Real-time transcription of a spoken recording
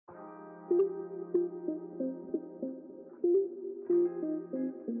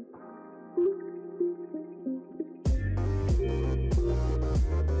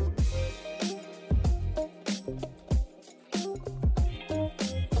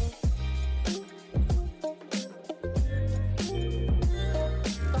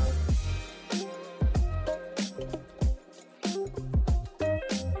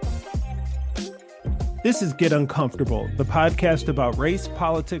This is Get Uncomfortable, the podcast about race,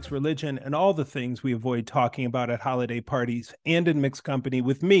 politics, religion, and all the things we avoid talking about at holiday parties and in mixed company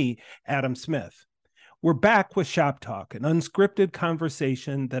with me, Adam Smith. We're back with Shop Talk, an unscripted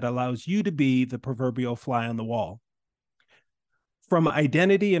conversation that allows you to be the proverbial fly on the wall. From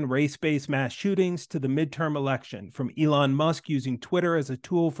identity and race-based mass shootings to the midterm election, from Elon Musk using Twitter as a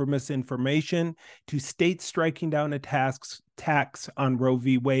tool for misinformation to states striking down attacks on Roe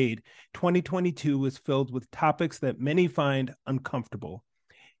v. Wade, 2022 was filled with topics that many find uncomfortable,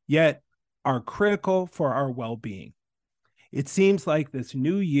 yet are critical for our well-being. It seems like this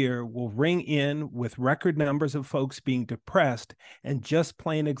new year will ring in with record numbers of folks being depressed and just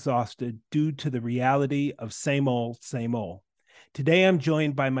plain exhausted due to the reality of same old, same old. Today, I'm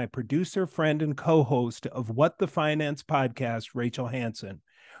joined by my producer, friend, and co-host of What the Finance podcast, Rachel Hansen.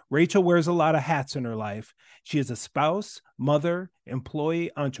 Rachel wears a lot of hats in her life. She is a spouse, mother,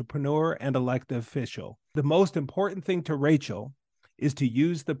 employee, entrepreneur, and elected official. The most important thing to Rachel is to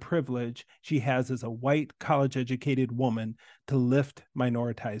use the privilege she has as a white, college-educated woman to lift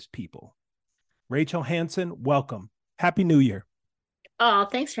minoritized people. Rachel Hansen, welcome. Happy New Year. Oh,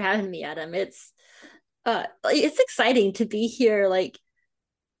 thanks for having me, Adam. It's exciting to be here.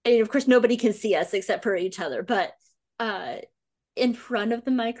 Of course, nobody can see us except for each other, but in front of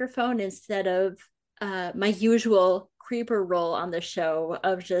the microphone instead of my usual creeper role on the show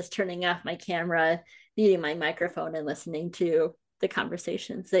of just turning off my camera, muting my microphone, and listening to the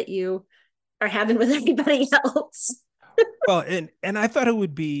conversations that you are having with everybody else. Well, and I thought it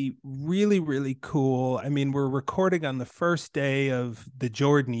would be really, really cool. I mean, we're recording on the first day of the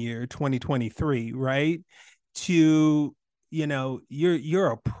Jordan year, 2023, right? You're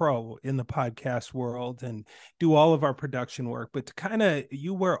a pro in the podcast world and do all of our production work, but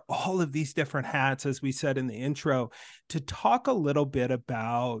you wear all of these different hats, as we said in the intro, to talk a little bit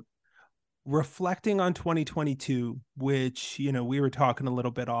about reflecting on 2022, which, we were talking a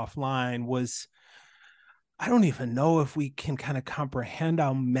little bit offline, was, I don't even know if we can kind of comprehend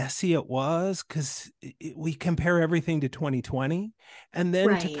how messy it was, because we compare everything to 2020 and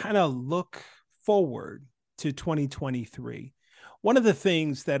then to kind of look forward to 2023. One of the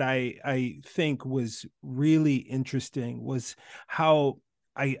things that I think was really interesting was how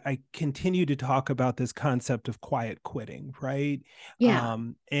I continue to talk about this concept of quiet quitting, right? Yeah.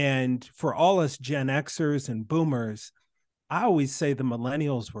 And for all us Gen Xers and boomers, I always say the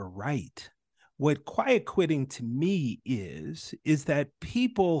millennials were right. What quiet quitting to me is that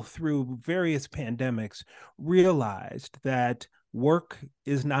people through various pandemics realized that work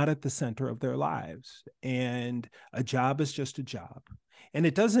is not at the center of their lives and a job is just a job. And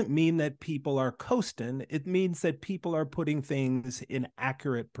it doesn't mean that people are coasting. It means that people are putting things in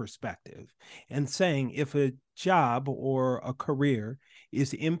accurate perspective and saying, if a job or a career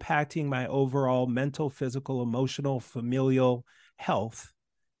is impacting my overall mental, physical, emotional, familial health,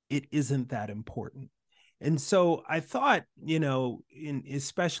 it isn't that important. And so I thought,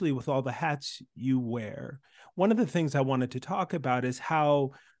 especially with all the hats you wear, one of the things I wanted to talk about is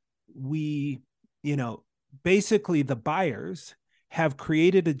how we, basically the buyers have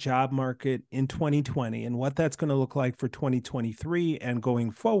created a job market in 2020 and what that's going to look like for 2023 and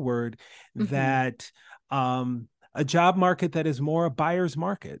going forward, that a job market that is more a buyer's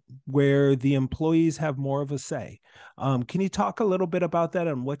market where the employees have more of a say. Can you talk a little bit about that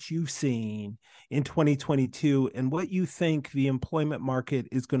and what you've seen in 2022 and what you think the employment market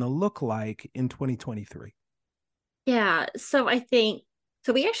is going to look like in 2023? Yeah. So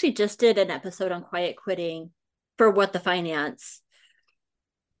we actually just did an episode on quiet quitting for What the Finance.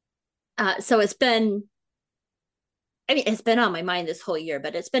 So it's been on my mind this whole year,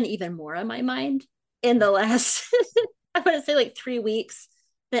 but it's been even more on my mind in the last, I want to say 3 weeks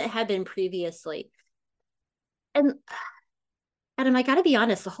that had been previously. And Adam, I got to be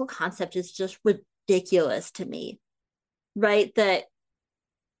honest, the whole concept is just ridiculous to me, right? That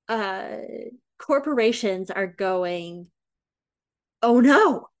corporations are going, oh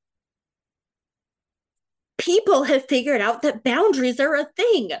no, people have figured out that boundaries are a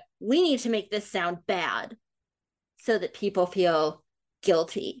thing. We need to make this sound bad so that people feel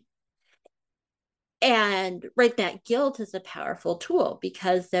guilty. And right, that guilt is a powerful tool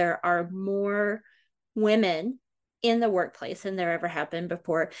because there are more women in the workplace than there ever have been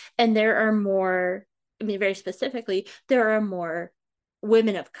before. And there are more, I mean, very specifically, there are more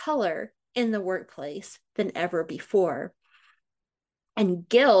women of color in the workplace than ever before. And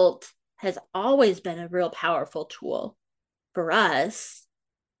guilt has always been a real powerful tool for us,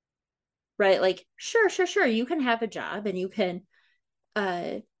 right? Like, sure, you can have a job and you can,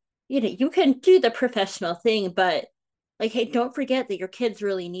 uh, you can do the professional thing, but like, hey, don't forget that your kids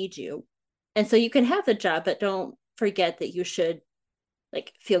really need you. And so you can have the job, but don't forget that you should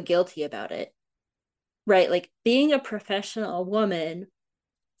like feel guilty about it, right? Like being a professional woman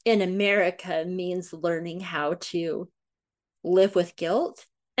in America means learning how to live with guilt.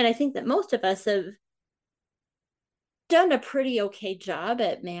 And I think that most of us have done a pretty okay job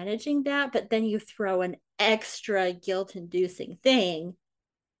at managing that, but then you throw an extra guilt inducing thing,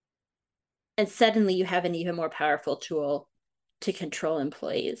 and suddenly you have an even more powerful tool to control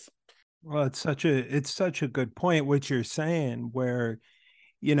employees. Well, it's such a good point what you're saying, where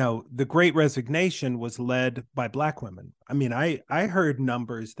the Great Resignation was led by Black women. I mean, I heard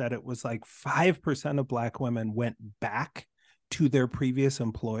numbers that it was like 5% of Black women went back to their previous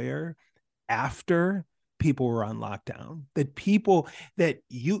employer after people were on lockdown. People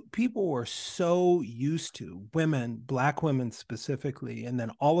were so used to, women, Black women specifically, and then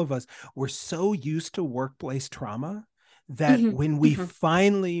all of us were so used to workplace trauma that Mm-hmm. when we Mm-hmm.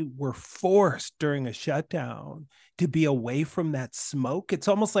 finally were forced during a shutdown to be away from that smoke, it's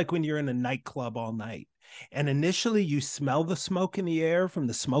almost like when you're in a nightclub all night and initially you smell the smoke in the air from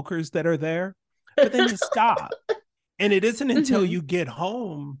the smokers that are there, but then you stop. And it isn't until Mm-hmm. you get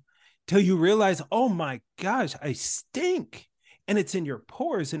home till you realize, oh my gosh, I stink. And it's in your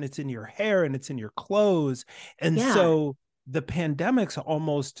pores and it's in your hair and it's in your clothes. And Yeah. so the pandemics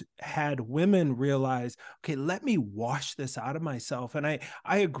almost had women realize, okay, let me wash this out of myself. And I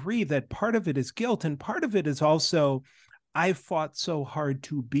agree that part of it is guilt, and part of it is also, I fought so hard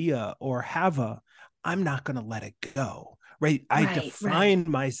to be a or have a, I'm not going to let it go. Right. I Right. define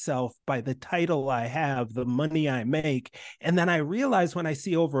myself by the title I have, the money I make. And then I realize when I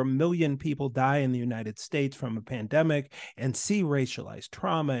see over 1 million people die in the United States from a pandemic and see racialized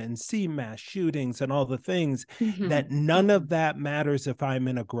trauma and see mass shootings and all the things, Mm-hmm. that none Mm-hmm. of that matters if I'm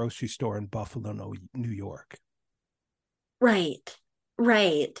in a grocery store in Buffalo, New York. Right.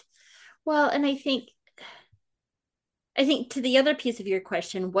 Right. Well, and I think to the other piece of your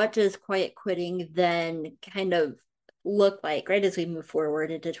question, what does quiet quitting then kind of look like, right, as we move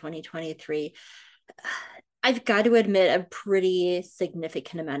forward into 2023? I've got to admit a pretty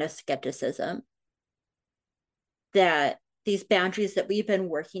significant amount of skepticism that these boundaries that we've been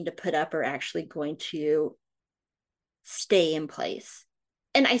working to put up are actually going to stay in place.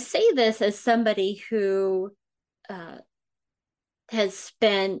 And I say this as somebody who uh, has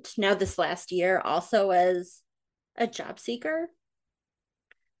spent now this last year also as a job seeker,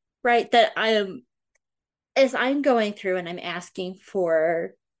 right? That I am, as I'm going through and I'm asking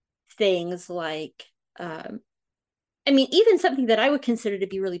for things like, I mean, even something that I would consider to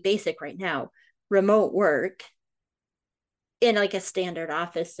be really basic right now, remote work in like a standard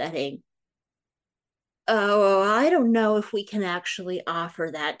office setting. Oh, I don't know if we can actually offer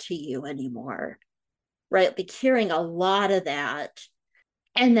that to you anymore, right? Like hearing a lot of that.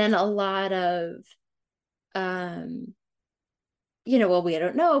 And then a lot of, um, well, we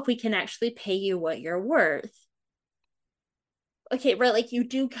don't know if we can actually pay you what you're worth. Okay, right. Like you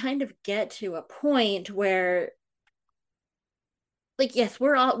do kind of get to a point where, like, yes,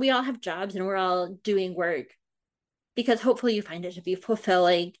 we all have jobs and we're all doing work because hopefully you find it to be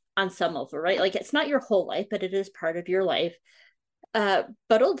fulfilling on some level, right? Like it's not your whole life, but it is part of your life. But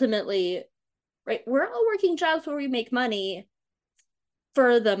ultimately, right, we're all working jobs where we make money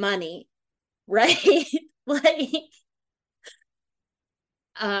for the money, right? like,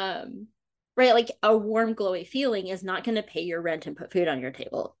 um, right, like a warm, glowy feeling is not going to pay your rent and put food on your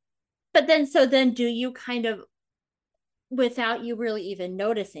table. But then, so then, do you kind of, without you really even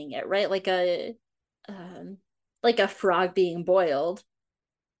noticing it, right? Um, like a frog being boiled,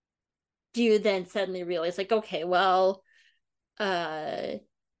 do you then suddenly realize, like, okay, well, uh,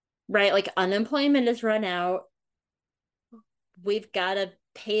 right, like unemployment is run out, we've got to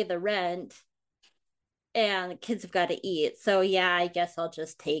pay the rent, and kids have got to eat. So yeah, I guess I'll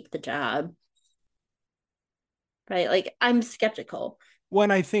just take the job, right? Like I'm skeptical.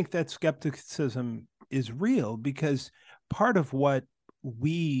 When I think that skepticism is real, because part of what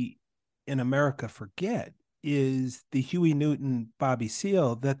we in America forget is the Huey Newton, Bobby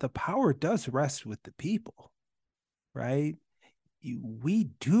Seale, that the power does rest with the people, right? We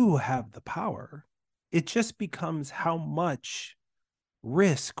do have the power. It just becomes how much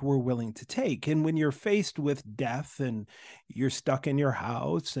risk we're willing to take. And when you're faced with death and you're stuck in your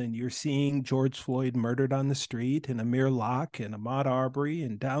house and you're seeing George Floyd murdered on the street and Amir Locke and Ahmaud Arbery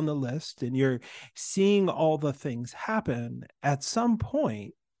and down the list, and you're seeing all the things happen, at some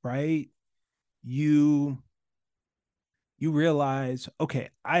point, right, you realize, okay,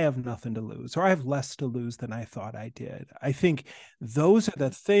 I have nothing to lose, or I have less to lose than I thought I did. I think those are the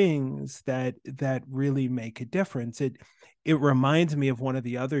things that really make a difference. It reminds me of one of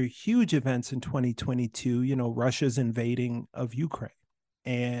the other huge events in 2022, Russia's invading of Ukraine.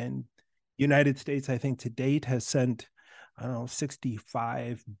 And United States, I think to date, has sent, I don't know,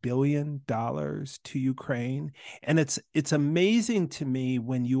 $65 billion to Ukraine. And it's amazing to me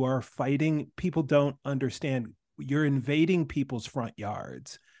when you are fighting, people don't understand, you're invading people's front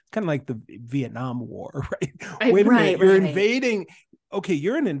yards. It's kind of like the Vietnam War, right? Wait a minute, you're invading. Okay,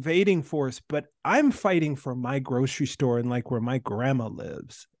 you're an invading force, but I'm fighting for my grocery store and like where my grandma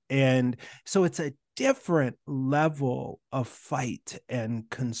lives. And so it's a different level of fight and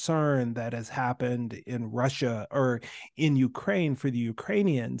concern that has happened in Russia or in Ukraine for the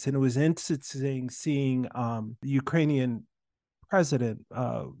Ukrainians. And it was interesting seeing the Ukrainian president,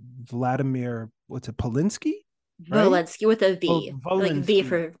 Vladimir, what's it, Polinsky? Right? Volensky with a V, like V Volensky.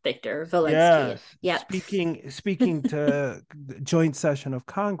 for Victor. Volensky. Yes. Yeah. Speaking to the joint session of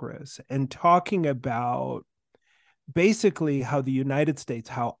Congress and talking about basically how the United States,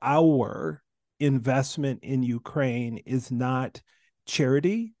 how our investment in Ukraine is not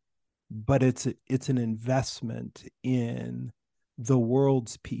charity, but it's an investment in the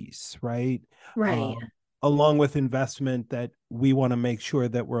world's peace, right? Right. Along with investment that we want to make sure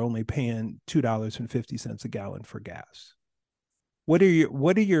that we're only paying $2.50 a gallon for gas. What are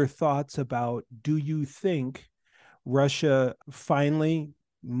your thoughts about, do you think Russia finally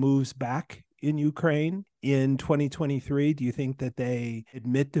moves back in Ukraine in 2023? Do you think that they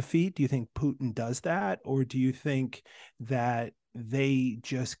admit defeat? Do you think Putin does that? Or do you think that they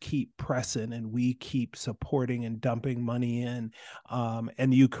just keep pressing and we keep supporting and dumping money in,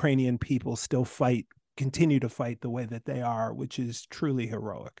 and the Ukrainian people still continue to fight the way that they are, which is truly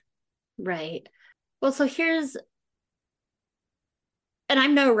heroic? Right. Well, so here's, and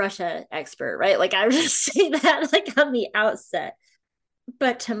I'm no Russia expert, right? Like I would just say that like on the outset.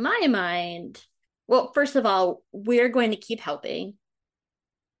 But to my mind, well, first of all, we're going to keep helping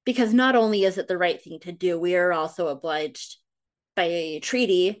because not only is it the right thing to do, we are also obliged by a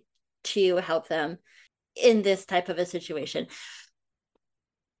treaty to help them in this type of a situation.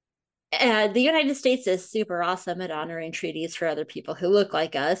 And the United States is super awesome at honoring treaties for other people who look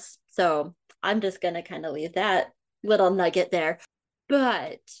like us. So I'm just going to kind of leave that little nugget there.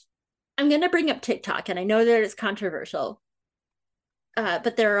 But I'm going to bring up TikTok, and I know that it's controversial.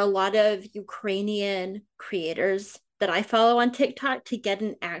 But there are a lot of Ukrainian creators that I follow on TikTok to get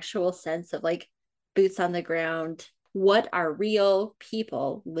an actual sense of like boots on the ground. What are real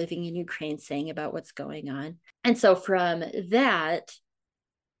people living in Ukraine saying about what's going on? And so from that,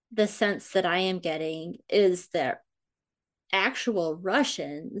 the sense that I am getting is that actual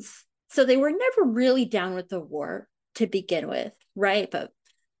Russians, so they were never really down with the war to begin with, right? But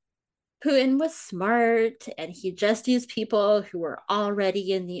Putin was smart and he just used people who were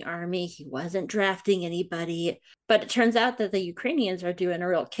already in the army. He wasn't drafting anybody. But it turns out that the Ukrainians are doing a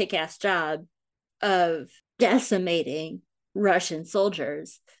real kick ass job of decimating Russian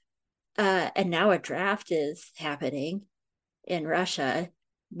soldiers. And now a draft is happening in Russia.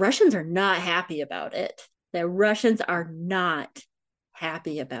 Russians are not happy about it. The Russians are not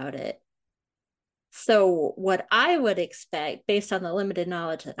happy about it. So what I would expect, based on the limited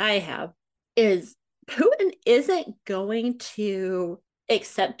knowledge that I have, is Putin isn't going to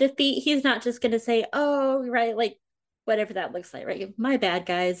accept defeat. He's not just going to say, oh, right, like whatever that looks like, right? My bad,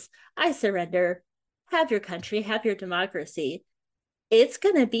 guys. I surrender. Have your country, have your democracy. It's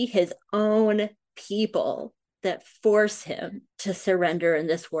going to be his own people that force him to surrender in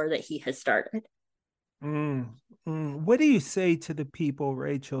this war that he has started. What do you say to the people,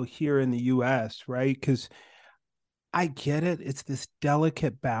 Rachel, here in the US, right? Because I get it. It's this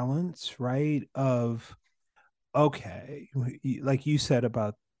delicate balance, right? Of, okay, like you said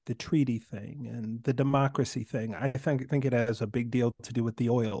about the treaty thing and the democracy thing, I think it has a big deal to do with the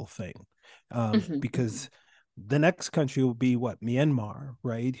oil thing, because the next country will be what, Myanmar,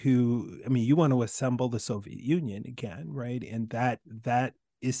 right? Who, I mean, you want to assemble the Soviet Union again, right? And that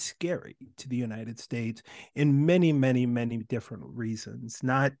is scary to the United States in many, many, many different reasons.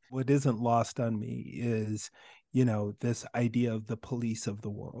 Not, what isn't lost on me is, this idea of the police of the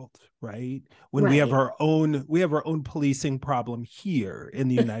world, right? When right. we have our own policing problem here in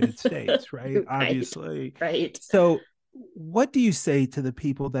the United States, right? Right. Obviously. Right. So what do you say to the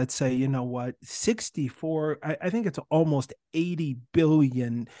people that say, you know what, 64, I think it's almost 80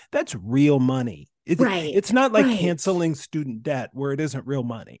 billion. That's real money. Right, It's not like right. canceling student debt where it isn't real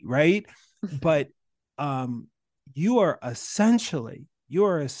money, right? But um, you are essentially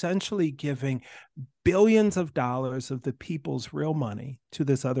giving billions of dollars of the people's real money to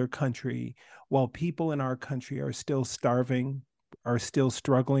this other country while people in our country are still starving, are still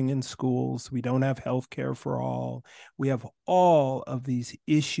struggling in schools. We don't have health care for all. We have all of these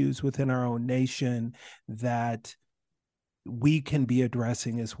issues within our own nation that we can be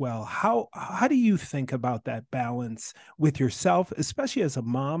addressing as well. How do you think about that balance with yourself, especially as a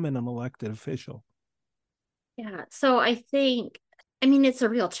mom and an elected official? Yeah. So I think, I mean, it's a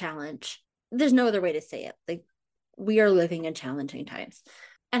real challenge. There's no other way to say it. Like, we are living in challenging times.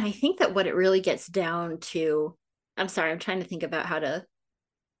 And I think that what it really gets down to, I'm sorry, I'm trying to think about how to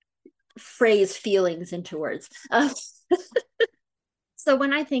phrase feelings into words. So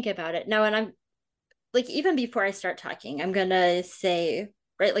when I think about it now, and I'm like, even before I start talking, I'm going to say,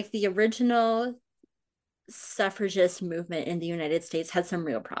 right, like the original suffragist movement in the United States had some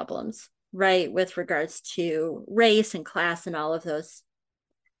real problems, right, with regards to race and class and all of those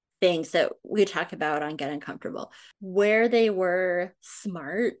things that we talk about on Get Uncomfortable. Where they were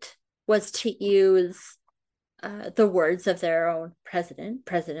smart was to use the words of their own president,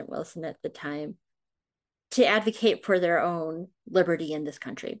 President Wilson at the time, to advocate for their own liberty in this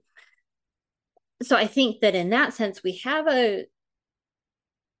country. So I think that in that sense, we have a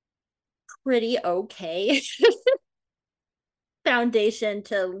pretty okay foundation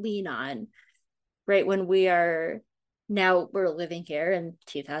to lean on, right? When we are now we're living here in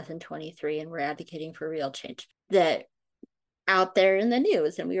 2023 and we're advocating for real change that out there in the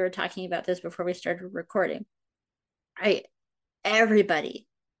news. And we were talking about this before we started recording. Right. Everybody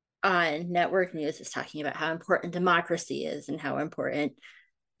on network news is talking about how important democracy is and how important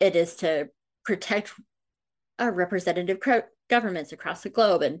it is to protect representative governments across the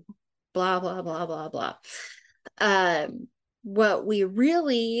globe and blah, blah, blah, blah, blah. What we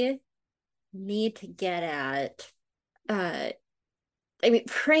really need to get at, I mean,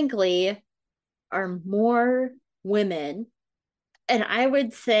 frankly, are more women. And I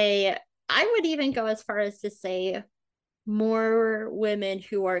would say, I would even go as far as to say more women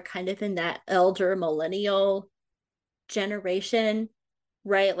who are kind of in that elder millennial generation,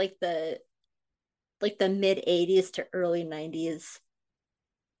 right? Like the mid 80s to early 90s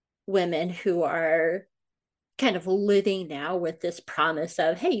women who are kind of living now with this promise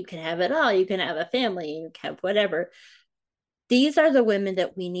of, hey, you can have it all, you can have a family, you can have whatever. These are the women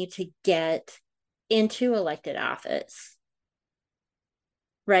that we need to get into elected office,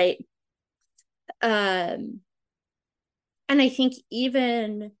 right? Um, and I think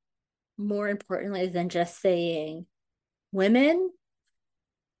even more importantly than just saying women,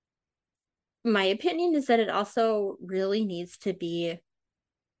 my opinion is that it also really needs to be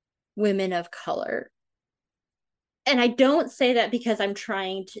women of color. And I don't say that because I'm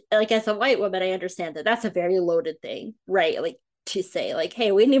trying to, like, as a white woman, I understand that that's a very loaded thing, right? Like, to say, like,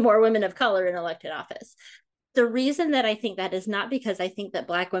 hey, we need more women of color in elected office. The reason that I think that is not because I think that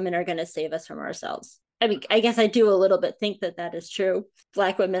Black women are going to save us from ourselves. I mean, I guess I do a little bit think that that is true.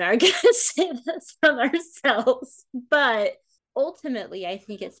 Black women are going to save us from ourselves. But ultimately, I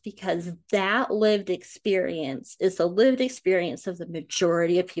think it's because that lived experience is the lived experience of the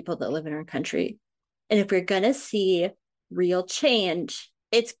majority of people that live in our country. And if we're going to see real change,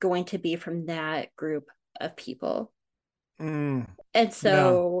 it's going to be from that group of people. Mm, And yeah,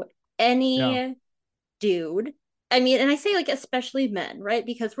 so, yeah. any dude, I mean, and I say like especially men, right?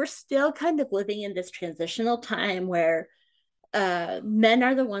 Because we're still kind of living in this transitional time where men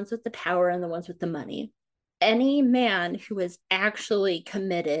are the ones with the power and the ones with the money. Any man who is actually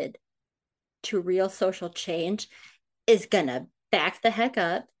committed to real social change is gonna back the heck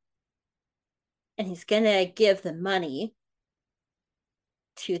up and he's gonna give the money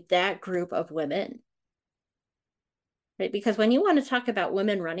to that group of women, right? Because when you want to talk about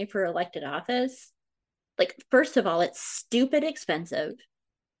women running for elected office, like, first of all, it's stupid expensive,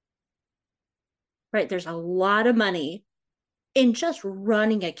 right? There's a lot of money in just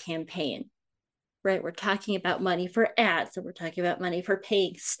running a campaign, right? We're talking about money for ads and we're talking about money for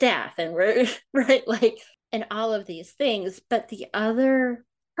paying staff and we're right, like, and all of these things. But the other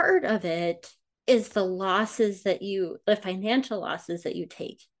part of it is the financial losses that you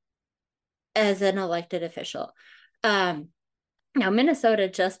take as an elected official. Um, Now, Minnesota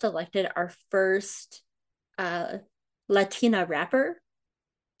just elected our first uh, Latina rapper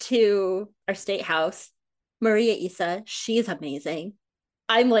to our state house, Maria Isa. She's amazing.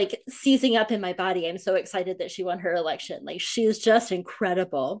 I'm like seizing up in my body. I'm so excited that she won her election. Like, she's just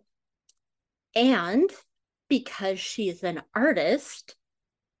incredible. And because she's an artist,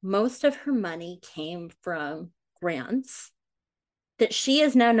 most of her money came from grants that she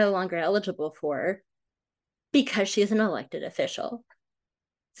is now no longer eligible for because she's an elected official.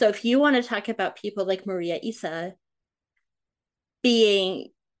 So if you want to talk about people like Maria Issa being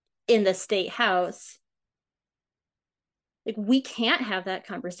in the state house, like, we can't have that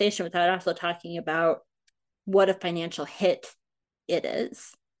conversation without also talking about what a financial hit it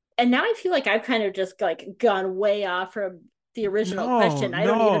is. And now I feel like I've kind of just like gone way off from the original No, question. I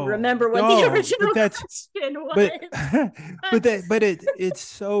don't even no, remember what the no, original question but was. it's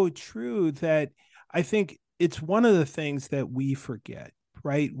so true that I think it's one of the things that we forget,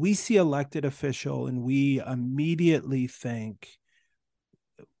 right? We see elected official and we immediately think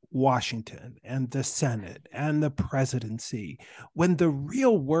Washington and the Senate and the presidency, when the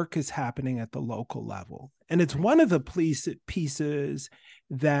real work is happening at the local level. And it's one of the pieces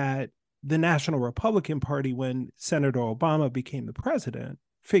that the National Republican Party, when Senator Obama became the president,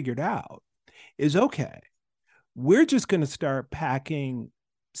 figured out is, okay, we're just going to start packing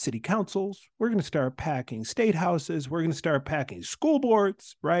city councils. We're going to start packing state houses. We're going to start packing school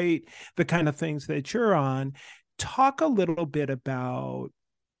boards, right? The kind of things that you're on. Talk a little bit about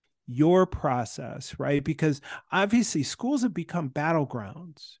your process, right? Because obviously schools have become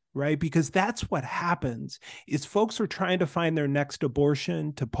battlegrounds, right? Because that's what happens is folks are trying to find their next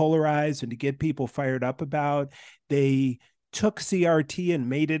abortion to polarize and to get people fired up about. They took CRT and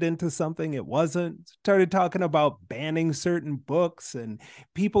made it into something it wasn't, started talking about banning certain books, and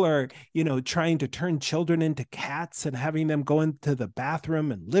people are, trying to turn children into cats and having them go into the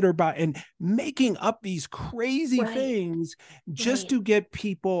bathroom and litter by and making up these crazy Right. things just Right. to get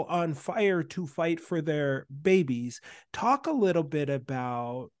people on fire to fight for their babies. Talk a little bit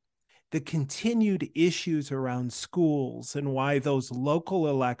about the continued issues around schools and why those local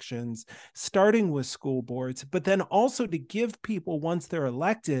elections, starting with school boards, but then also to give people, once they're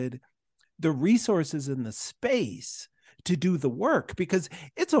elected, the resources and the space to do the work, because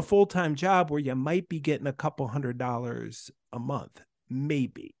it's a full-time job where you might be getting a couple $100 a month,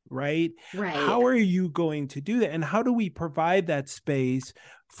 maybe, right? Right. How are you going to do that? And how do we provide that space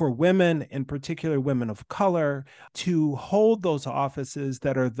for women, in particular women of color, to hold those offices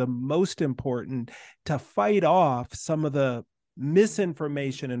that are the most important, to fight off some of the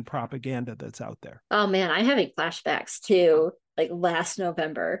misinformation and propaganda that's out there? Oh man, I'm having flashbacks to like last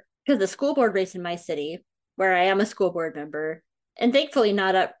November because the school board race in my city, where I am a school board member, and thankfully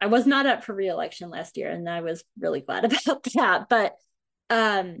not up. I was not up for reelection last year, and I was really glad about that. But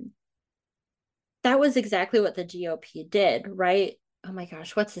um, that was exactly what the GOP did, right? Oh my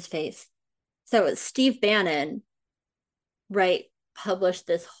gosh, what's his face? So it's Steve Bannon, right? Published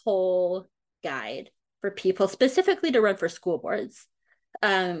this whole guide for people specifically to run for school boards.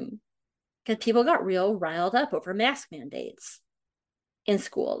 Because people got real riled up over mask mandates in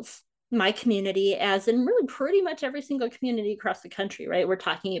schools. My community, as in really pretty much every single community across the country, right? We're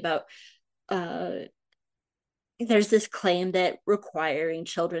talking about there's this claim that requiring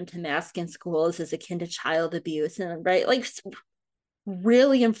children to mask in schools is akin to child abuse, and right, like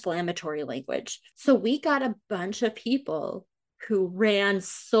really inflammatory language. So we got a bunch of people who ran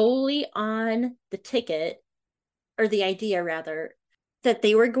solely on the ticket, or the idea rather, that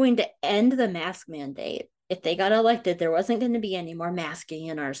they were going to end the mask mandate. If they got elected, there wasn't going to be any more masking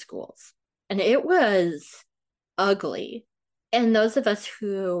in our schools. And it was ugly. And those of us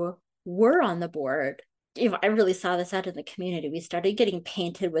who were on the board, I really saw this out in the community. We started getting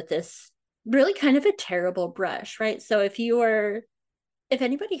painted with this really kind of a terrible brush, right? So if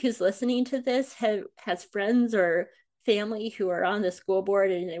anybody who's listening to this has friends or family who are on the school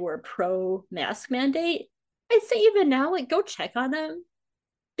board and they were pro mask mandate, I'd say even now, like, go check on them,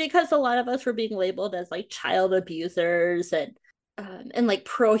 because a lot of us were being labeled as like child abusers and like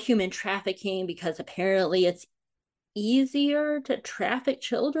pro human trafficking, because apparently it's easier to traffic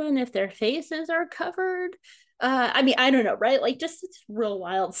children if their faces are covered. I mean, I don't know, right? Like, just real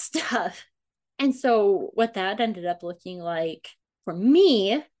wild stuff. And so what that ended up looking like for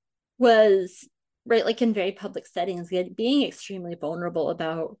me was, right, like in very public settings, being extremely vulnerable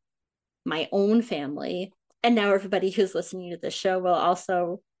about my own family. And now everybody who's listening to this show will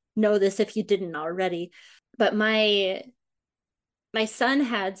also know this if you didn't already. But my son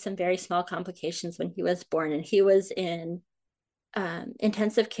had some very small complications when he was born, and he was in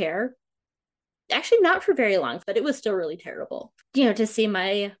intensive care. Actually, not for very long, but it was still really terrible. To see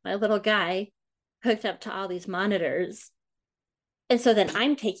my little guy hooked up to all these monitors, and so then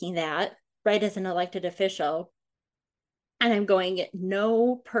I'm taking that, right, as an elected official, And I'm going,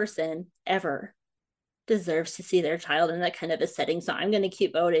 no person ever deserves to see their child in that kind of a setting. So I'm going to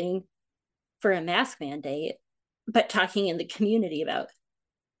keep voting for a mask mandate, but talking in the community about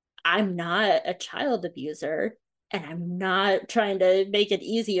I'm not a child abuser and I'm not trying to make it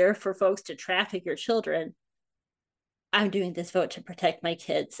easier for folks to traffic your children. I'm doing this vote to protect my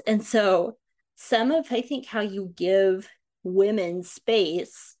kids. And so some of, I think, how you give women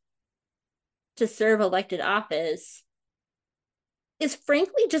space to serve elected office is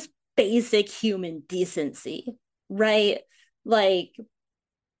frankly just basic human decency, right? Like,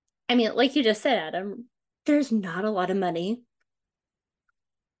 I mean, like you just said, Adam, there's not a lot of money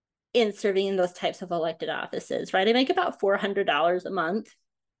in serving in those types of elected offices, right? I make about $400 a month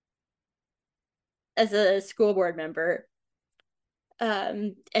as a school board member.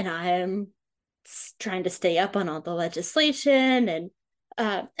 And I'm trying to stay up on all the legislation and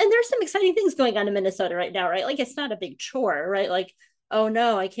there's some exciting things going on in Minnesota right now, right? Like it's not a big chore, right? Like, oh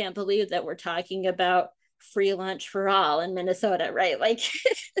no, I can't believe that we're talking about free lunch for all in Minnesota, right? Like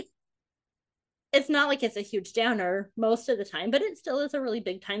it's not like it's a huge downer most of the time, but it still is a really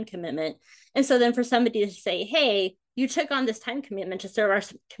big time commitment. And so then for somebody to say, hey, you took on this time commitment to serve our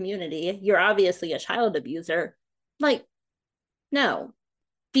community, you're obviously a child abuser. Like, no,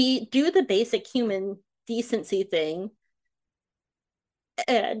 do the basic human decency thing.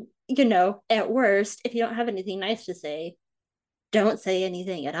 And, at worst, if you don't have anything nice to say, don't say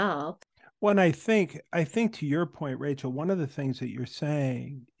anything at all. Well, and I think to your point, Rachel, one of the things that you're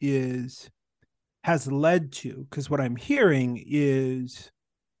saying has led to, because what I'm hearing is,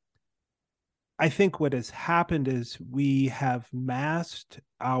 I think what has happened is we have masked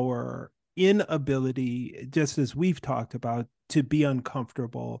our inability, just as we've talked about, to be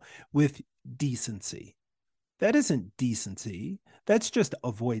uncomfortable with decency. That isn't decency. That's just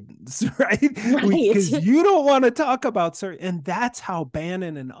avoidance, right? Right. Because you don't want to talk about certain, and that's how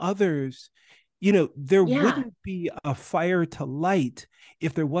Bannon and others, there Yeah. wouldn't be a fire to light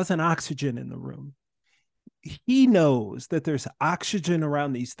if there wasn't oxygen in the room. He knows that there's oxygen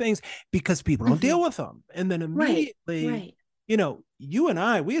around these things because people don't Mm-hmm. deal with them. And then Right. immediately, Right. you and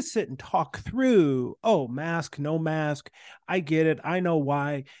I, we sit and talk through, oh, mask, no mask. I get it. I know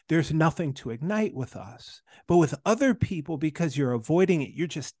why. There's nothing to ignite with us. But with other people, because you're avoiding it, you're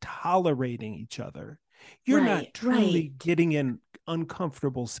just tolerating each other. You're not Right. truly Right. getting in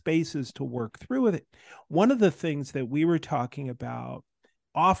uncomfortable spaces to work through with it. One of the things that we were talking about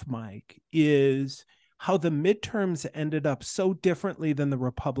off mic is how the midterms ended up so differently than the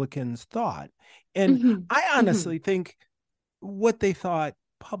Republicans thought. And Mm-hmm. I Mm-hmm. honestly think what they thought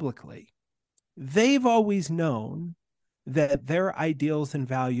publicly. They've always known that their ideals and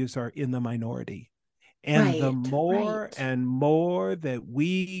values are in the minority. And the Right. more Right. and more that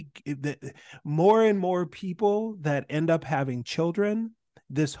the more and more people that end up having children,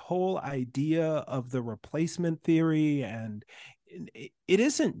 this whole idea of the replacement theory, and it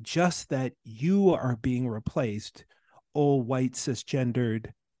isn't just that you are being replaced, old white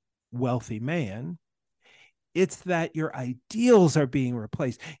cisgendered wealthy man. It's that your ideals are being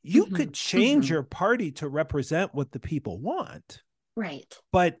replaced. You Mm-hmm. could change Mm-hmm. your party to represent what the people want, Right.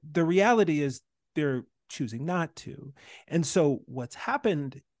 but the reality is they're choosing not to. And so what's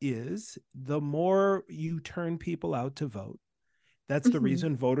happened is the more you turn people out to vote, that's the Mm-hmm.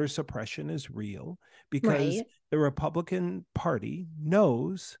 reason voter suppression is real, because Right. the Republican Party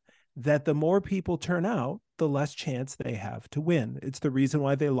knows that the more people turn out, the less chance they have to win. It's the reason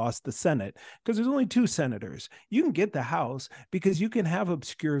why they lost the Senate, because there's only 2 senators. You can get the House because you can have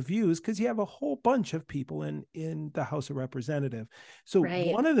obscure views because you have a whole bunch of people in the House of Representatives. So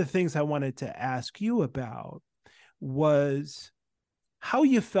Right. one of the things I wanted to ask you about was how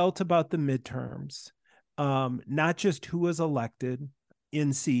you felt about the midterms, not just who was elected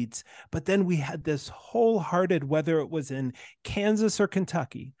in seats, but then we had this wholehearted, whether it was in Kansas or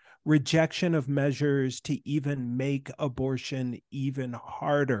Kentucky, rejection of measures to even make abortion even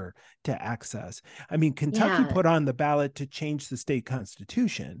harder to access. I mean, Kentucky Yeah. put on the ballot to change the state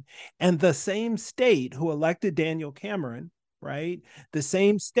constitution, and the same state who elected Daniel Cameron, right? The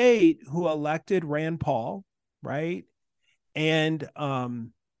same state who elected Rand Paul, right? And oh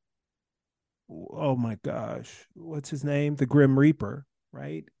my gosh, what's his name? The Grim Reaper,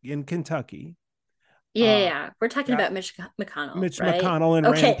 right? In Kentucky. Yeah. Uh Yeah. We're talking got about Mitch McConnell, Mitch right? McConnell and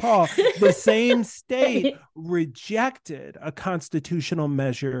Rand Okay. Paul. The same state rejected a constitutional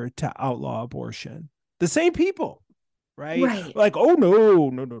measure to outlaw abortion. The same people, right? Right. Like, oh no,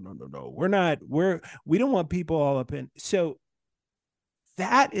 no, no, no, no, no. We don't want people all up in. So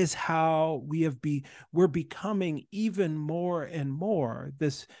that is how we're becoming even more and more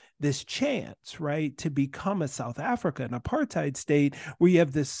this chance, right, to become a South Africa, an apartheid state, where you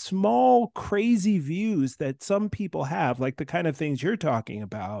have this small, crazy views that some people have, like the kind of things you're talking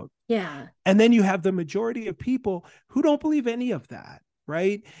about. Yeah. And then you have the majority of people who don't believe any of that,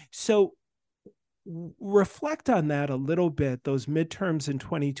 right? So reflect on that a little bit, those midterms in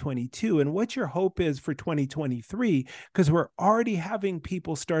 2022, and what your hope is for 2023, because we're already having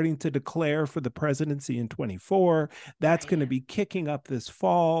people starting to declare for the presidency in 24. That's going to Right. be kicking up this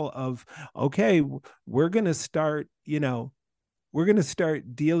fall of, okay, we're going to start, we're going to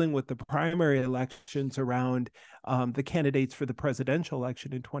start dealing with the primary elections around the candidates for the presidential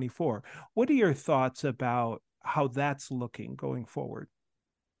election in 24. What are your thoughts about how that's looking going forward?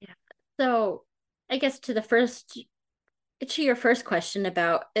 Yeah. So I guess to your first question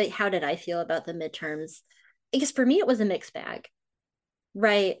about how did I feel about the midterms, I guess for me it was a mixed bag,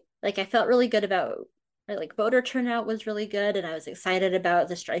 right? Like I felt really good about, right, like voter turnout was really good, and I was excited about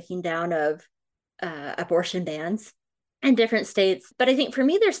the striking down of abortion bans in different states. But I think for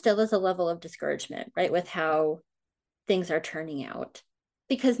me there still is a level of discouragement, right, with how things are turning out,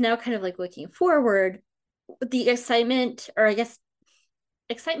 because now kind of like looking forward, the excitement, or I guess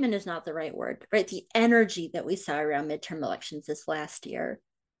excitement is not the right word, right? The energy that we saw around midterm elections this last year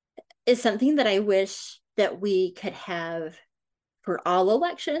is something that I wish that we could have for all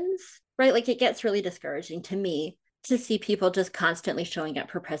elections, right? Like it gets really discouraging to me to see people just constantly showing up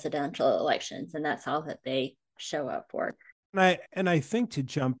for presidential elections, and that's all that they show up for. And I think, to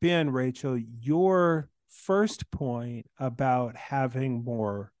jump in, Rachel, your first point about having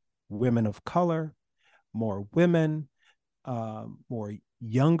more women of color, more women, more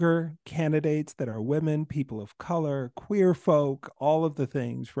younger candidates that are women, people of color, queer folk, all of the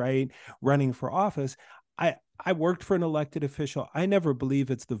things, right? Running for office. I worked for an elected official. I never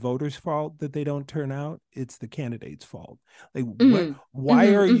believe it's the voters' fault that they don't turn out. It's the candidate's fault. Like, what? Mm-hmm. Why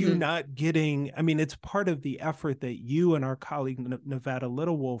Mm-hmm. are you Mm-hmm. not getting? I mean, it's part of the effort that you and our colleague Nevada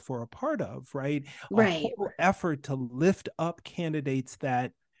Little Wolf are a part of, right? A Right. whole effort to lift up candidates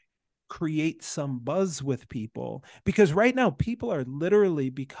that create some buzz with people, because right now people are literally,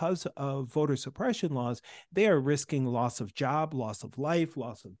 because of voter suppression laws, they are risking loss of job, loss of life,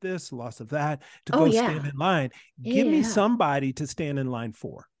 loss of this, loss of that, to Oh go stand yeah. in line. Give me Yeah. somebody to stand in line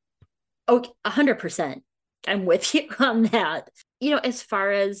for. Oh, 100%. I'm with you on that. As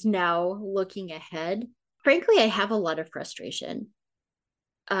far as now looking ahead, frankly, I have a lot of frustration.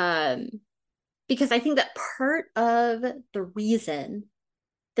 Um, because I think that part of the reason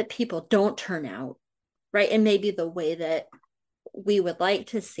that people don't turn out, right, and maybe the way that we would like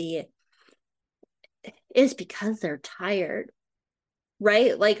to see it, is because they're tired,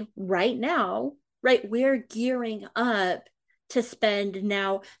 right? Like right now, right, we're gearing up to spend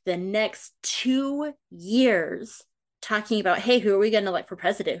now the next 2 years talking about, hey, who are we going to elect for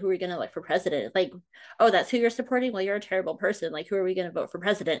president? Who are we going to elect for president? Like, oh, that's who you're supporting? Well, you're a terrible person. Like, who are we going to vote for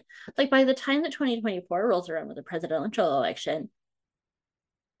president? Like, by the time that 2024 rolls around with the presidential election,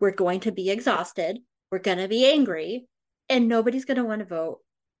 we're going to be exhausted. We're going to be angry, and nobody's going to want to vote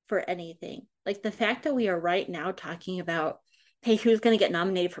for anything. Like the fact that we are right now talking about, hey, who's going to get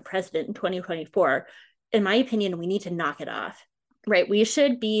nominated for president in 2024? In my opinion, we need to knock it off, right? We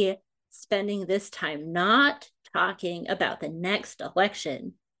should be spending this time not talking about the next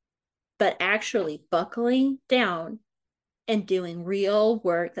election, but actually buckling down and doing real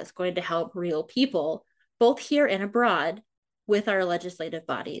work that's going to help real people, both here and abroad, with our legislative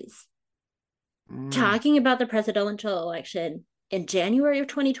bodies. Mm. Talking about the presidential election in January of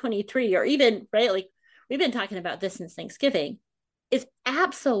 2023, or even, right, like we've been talking about this since Thanksgiving, is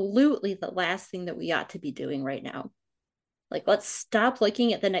absolutely the last thing that we ought to be doing right now. Like, let's stop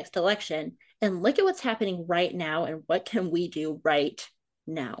looking at the next election and look at what's happening right now and what can we do right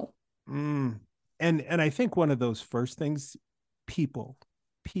now. Mm. And I think one of those first things people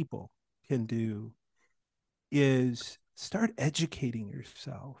people can do is start educating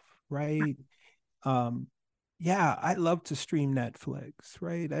yourself, right? um yeah, I love to stream Netflix,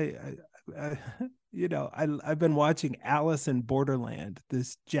 right? I I've been watching Alice in Borderland,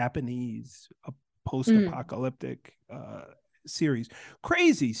 this Japanese Mm, post-apocalyptic series.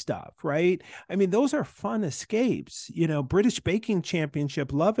 Crazy stuff, right? I mean, those are fun escapes. British Baking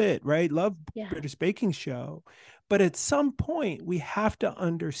Championship, love it, right? Love yeah. British Baking Show. But at some point we have to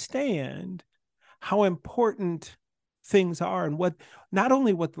understand how important things are, and what, not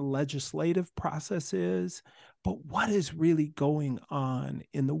only what the legislative process is, but what is really going on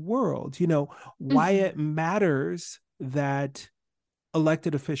in the world. Why Mm-hmm. it matters that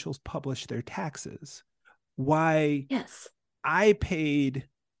elected officials publish their taxes, why Yes. I paid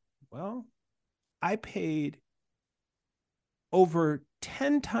over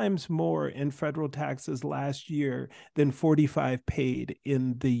 10 times more in federal taxes last year than 45 paid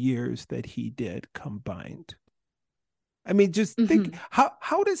in the years that he did combined. I mean, just think,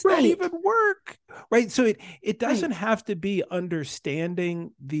 how does that even work? Right. So it doesn't have to be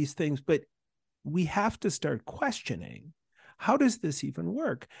understanding these things, but we have to start questioning, how does this even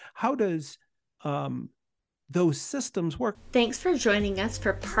work? How does those systems work? Thanks for joining us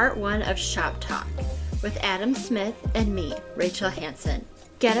for part 1 of Shop Talk with Adam Smith and me, Rachel Hansen.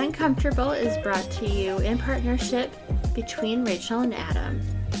 Get Uncomfortable is brought to you in partnership between Rachel and Adam.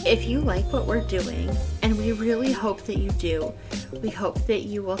 If you like what we're doing, and we really hope that you do, we hope that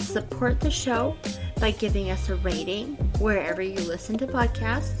you will support the show by giving us a rating wherever you listen to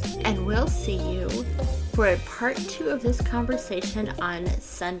podcasts, and we'll see you for part 2 of this conversation on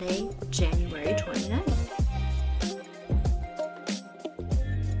Sunday, January 29th.